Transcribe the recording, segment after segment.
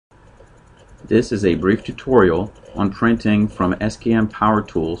This is a brief tutorial on printing from SKM Power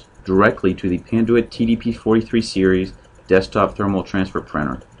Tools directly to the Panduit TDP43 series desktop thermal transfer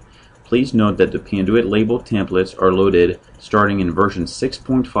printer. Please note that the Panduit label templates are loaded starting in version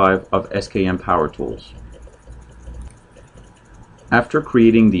 6.5 of SKM Power Tools. After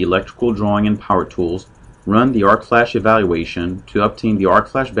creating the electrical drawing in Power Tools, run the arc flash evaluation to obtain the arc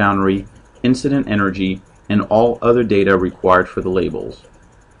flash boundary, incident energy, and all other data required for the labels.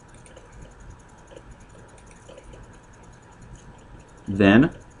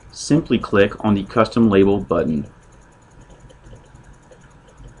 Then, simply click on the Custom Label button.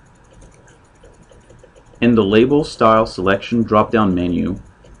 In the Label Style Selection drop-down menu,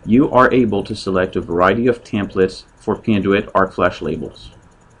 you are able to select a variety of templates for Panduit arc flash labels.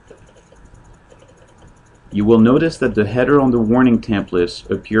 You will notice that the header on the warning templates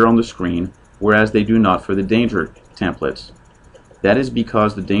appear on the screen, whereas they do not for the danger templates. That is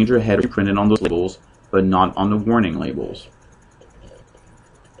because the danger header is printed on those labels, but not on the warning labels.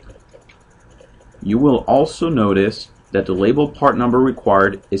 You will also notice that the label part number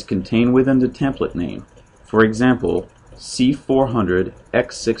required is contained within the template name. For example,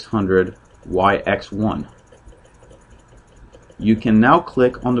 C400X600YX1. You can now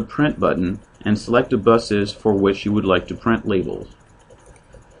click on the Print button and select the buses for which you would like to print labels.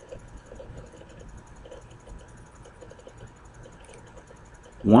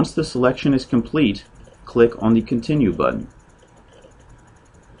 Once the selection is complete, click on the Continue button.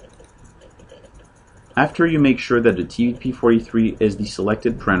 After you make sure that the TDP43 is the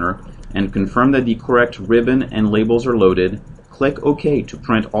selected printer and confirm that the correct ribbon and labels are loaded, click OK to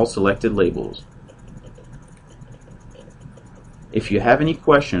print all selected labels. If you have any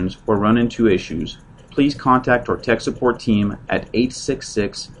questions or run into issues, please contact our tech support team at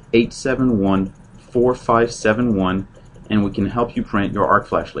 866-871-4571 and we can help you print your arc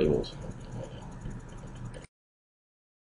flash labels.